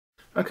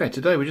Okay,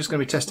 today we're just going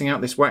to be testing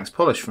out this wax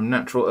polish from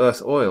Natural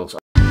Earth Oils.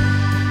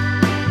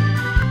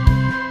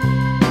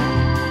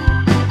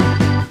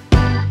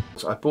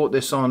 So I bought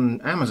this on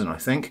Amazon, I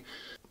think,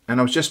 and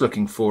I was just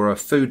looking for a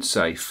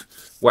food-safe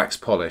wax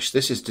polish.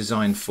 This is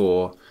designed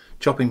for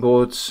chopping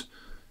boards,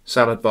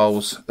 salad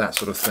bowls, that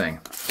sort of thing.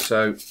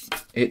 So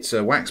it's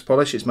a wax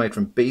polish. It's made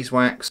from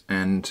beeswax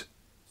and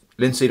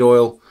linseed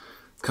oil,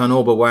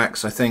 carnauba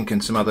wax, I think,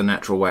 and some other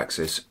natural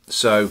waxes.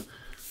 So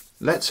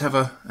let's have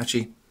a...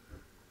 actually,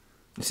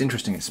 it's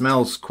interesting. It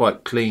smells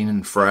quite clean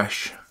and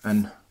fresh,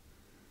 and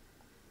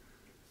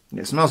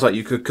it smells like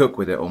you could cook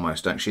with it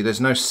almost, actually. There's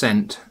no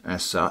scent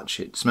as such.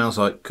 It smells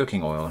like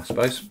cooking oil, I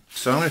suppose.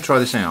 So I'm going to try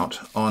this out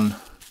on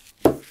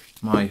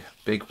my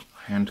big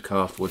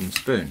hand-carved wooden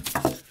spoon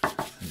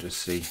and just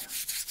see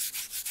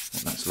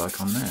what that's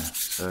like on there.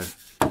 So,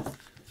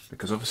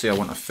 because obviously I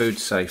want a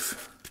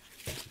food-safe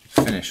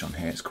finish on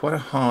here. It's quite a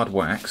hard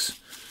wax,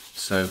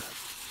 so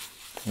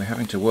we're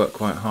having to work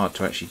quite hard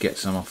to actually get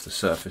some off the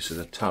surface of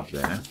the tub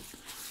there,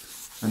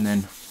 and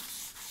then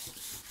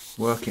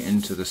work it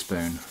into the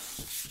spoon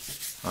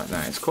like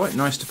that. It's quite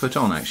nice to put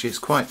on, actually. It's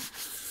quite,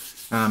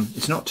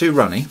 it's not too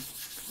runny.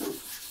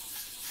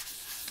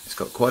 It's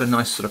got quite a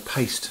nice sort of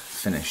paste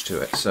finish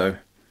to it, so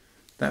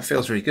that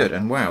feels really good.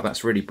 And wow,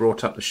 that's really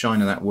brought up the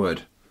shine of that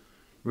wood,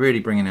 really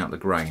bringing out the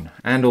grain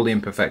and all the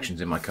imperfections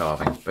in my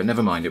carving. But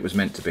never mind, it was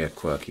meant to be a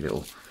quirky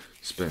little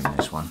spoon,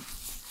 this one.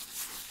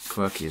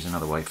 Quirky is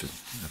another way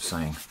of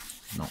saying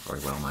not very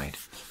well made.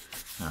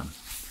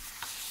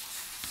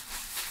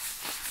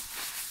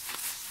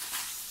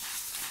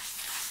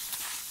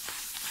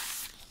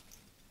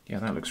 Yeah,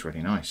 that looks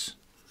really nice.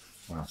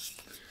 Well,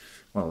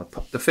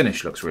 the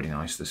finish looks really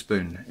nice. The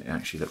spoon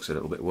actually looks a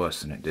little bit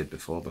worse than it did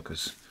before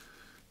because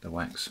the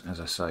wax, as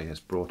I say, has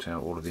brought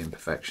out all of the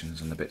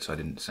imperfections and the bits I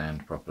didn't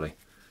sand properly.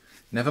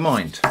 Never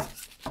mind.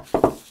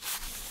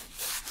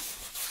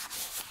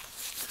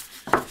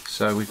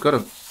 So we've got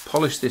to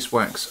polish this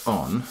wax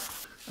on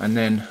and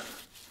then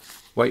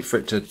wait for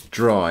it to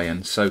dry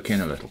and soak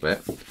in a little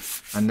bit,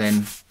 and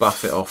then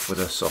buff it off with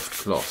a soft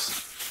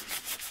cloth.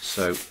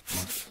 So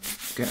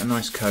get a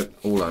nice coat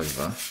all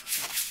over.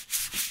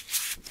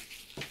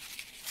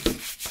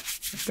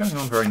 It's going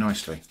on very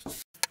nicely.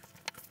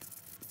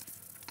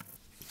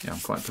 Yeah, I'm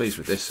quite pleased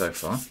with this so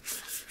far.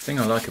 The thing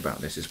I like about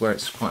this is where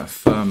it's quite a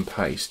firm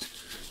paste,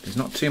 there's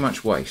not too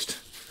much waste.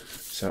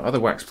 So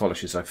other wax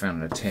polishes I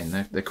found in a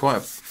tin, they're quite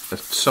a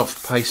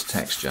soft paste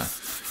texture,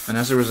 and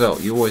as a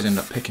result you always end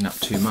up picking up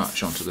too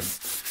much onto the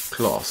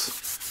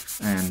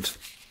cloth and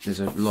there's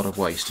a lot of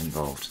waste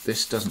involved.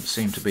 This doesn't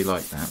seem to be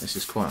like that. This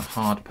is quite a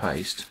hard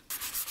paste.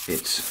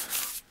 It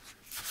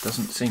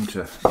doesn't seem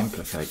to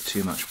implicate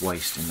too much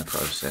waste in the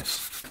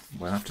process.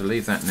 We'll have to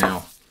leave that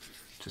now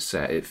to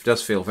set. It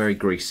does feel very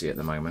greasy at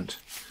the moment,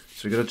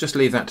 so we've got to just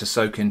leave that to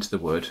soak into the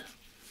wood,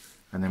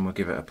 and then we'll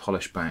give it a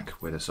polish back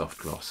with a soft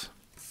cloth.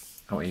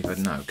 Oh, Eva,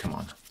 no, come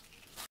on.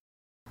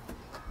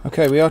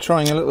 Okay, we are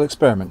trying a little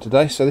experiment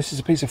today. So this is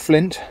a piece of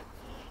flint,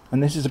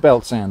 and this is a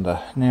belt sander.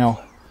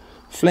 Now,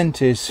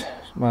 flint is,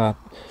 well,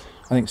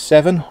 I think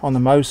 7 on the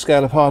Mohs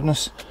scale of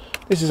hardness.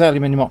 This is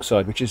aluminium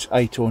oxide, which is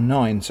 8 or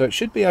 9, so it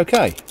should be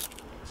okay.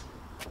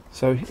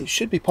 So it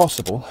should be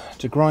possible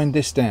to grind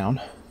this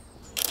down.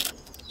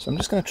 So I'm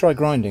just going to try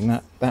grinding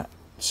that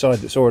side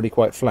that's already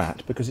quite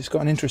flat, because it's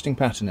got an interesting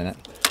pattern in it.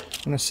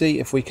 I'm going to see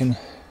if we can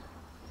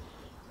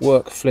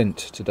work flint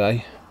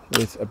today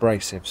with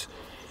abrasives,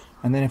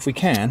 and then if we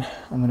can,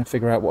 I'm going to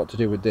figure out what to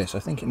do with this. I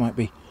think it might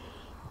be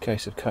a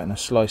case of cutting a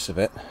slice of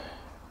it,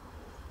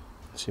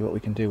 see what we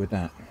can do with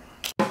that.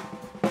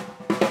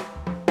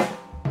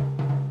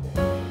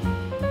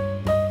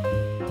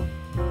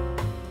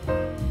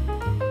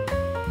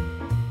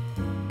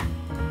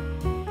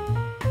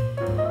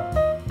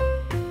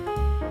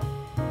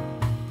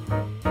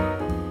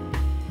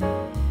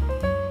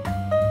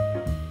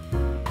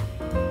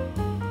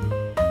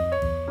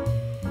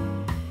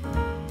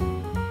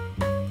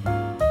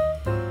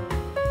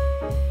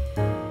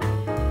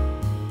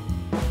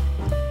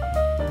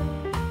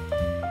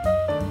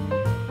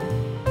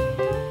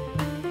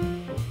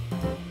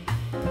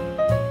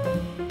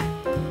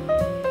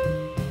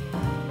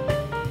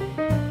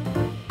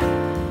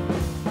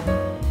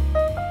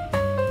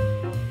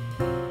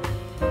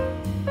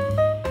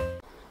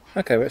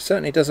 Okay, well, it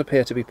certainly does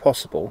appear to be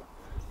possible.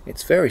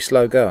 It's very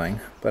slow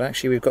going, but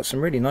actually we've got some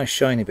really nice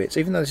shiny bits.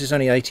 Even though this is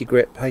only 80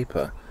 grit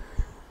paper,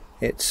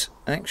 it's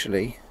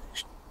actually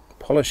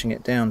polishing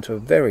it down to a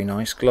very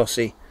nice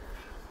glossy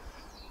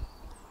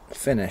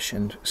finish,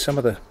 and some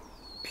of the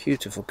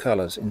beautiful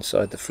colours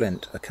inside the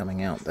flint are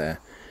coming out there.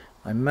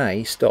 I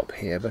may stop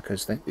here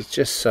because it's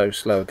just so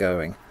slow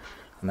going,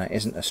 and that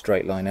isn't a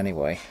straight line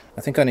anyway.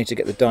 I think I need to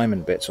get the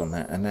diamond bits on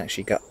that and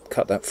actually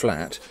cut that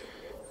flat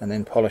and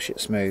then polish it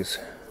smooth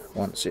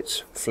once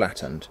it's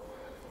flattened.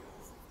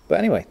 But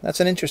anyway,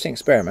 that's an interesting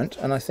experiment,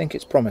 and I think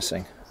it's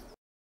promising.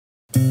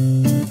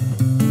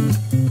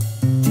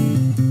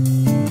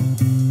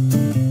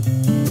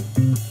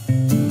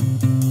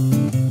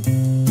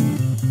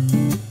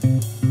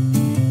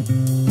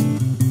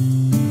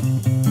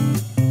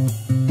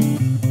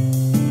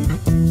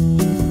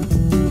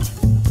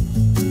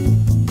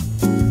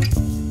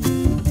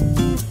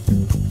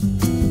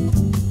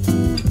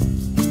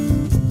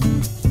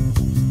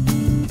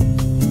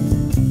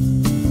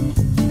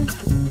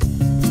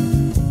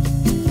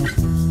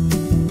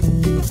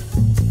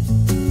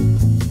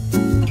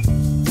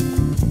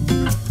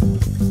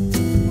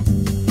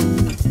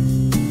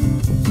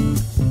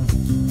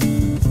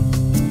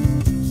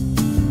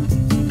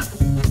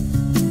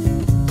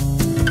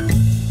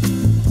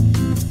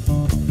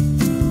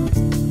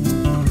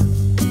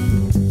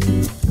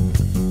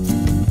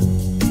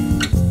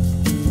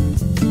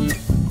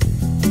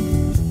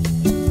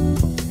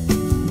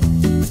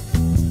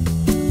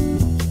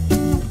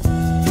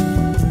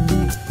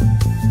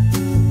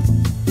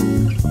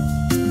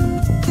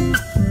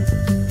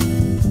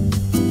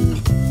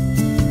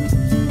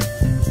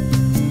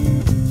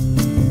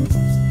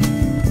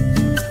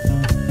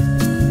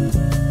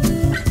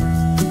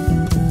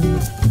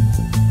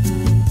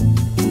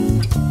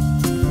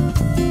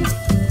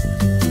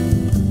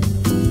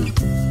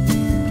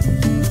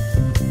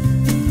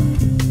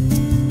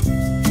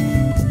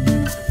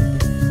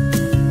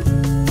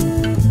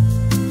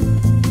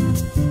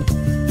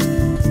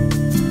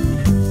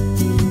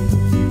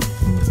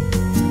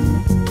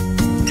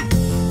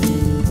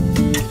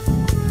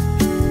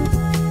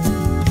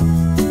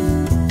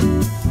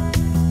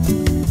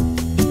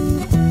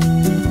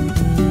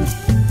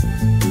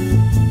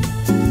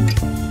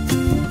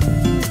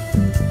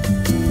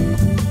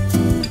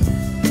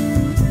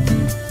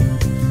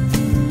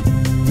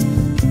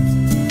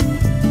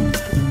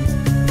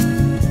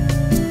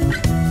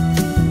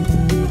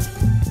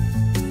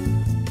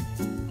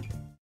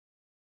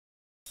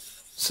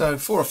 So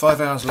 4 or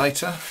 5 hours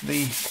later,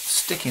 the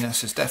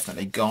stickiness is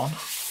definitely gone,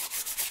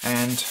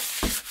 and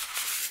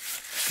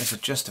there's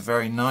just a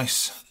very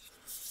nice,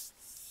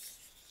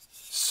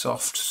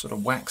 soft, sort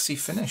of waxy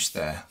finish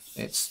there.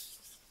 It's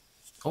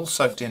all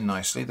soaked in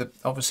nicely.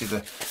 Obviously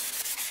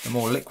the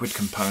more liquid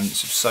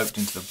components have soaked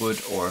into the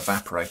wood or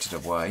evaporated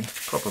away,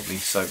 probably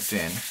soaked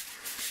in,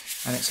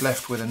 and it's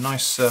left with a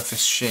nice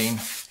surface sheen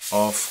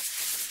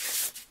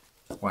of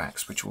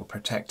wax which will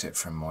protect it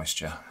from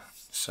moisture.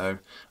 So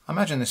I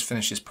imagine this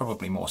finish is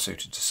probably more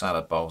suited to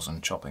salad bowls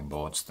and chopping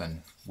boards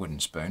than wooden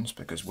spoons,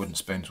 because wooden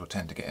spoons will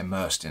tend to get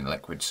immersed in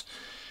liquids.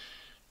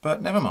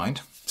 But never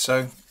mind.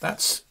 So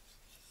that's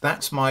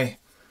my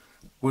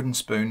wooden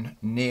spoon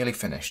nearly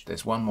finished.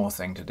 There's one more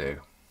thing to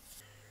do.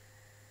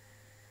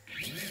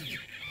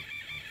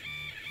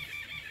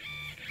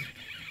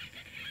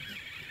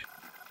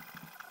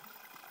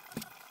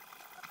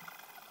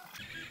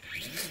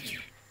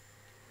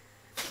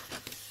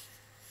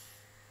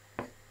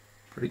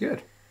 Pretty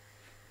good.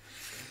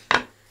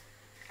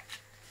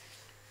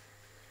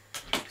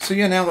 So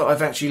yeah, now that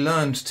I've actually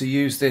learned to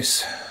use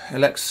this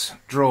Elex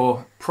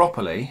drawer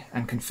properly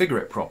and configure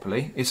it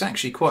properly, it's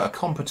actually quite a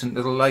competent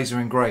little laser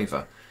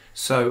engraver.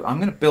 So I'm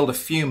going to build a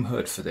fume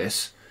hood for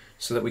this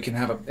so that we can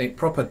have a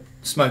proper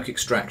smoke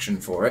extraction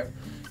for it,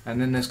 and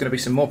then there's going to be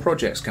some more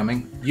projects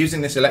coming using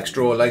this Elex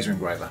drawer laser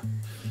engraver.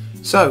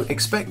 So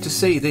expect to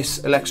see this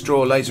Elex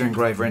drawer laser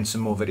engraver in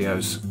some more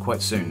videos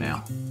quite soon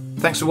now.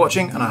 Thanks for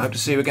watching, and I hope to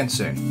see you again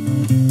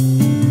soon.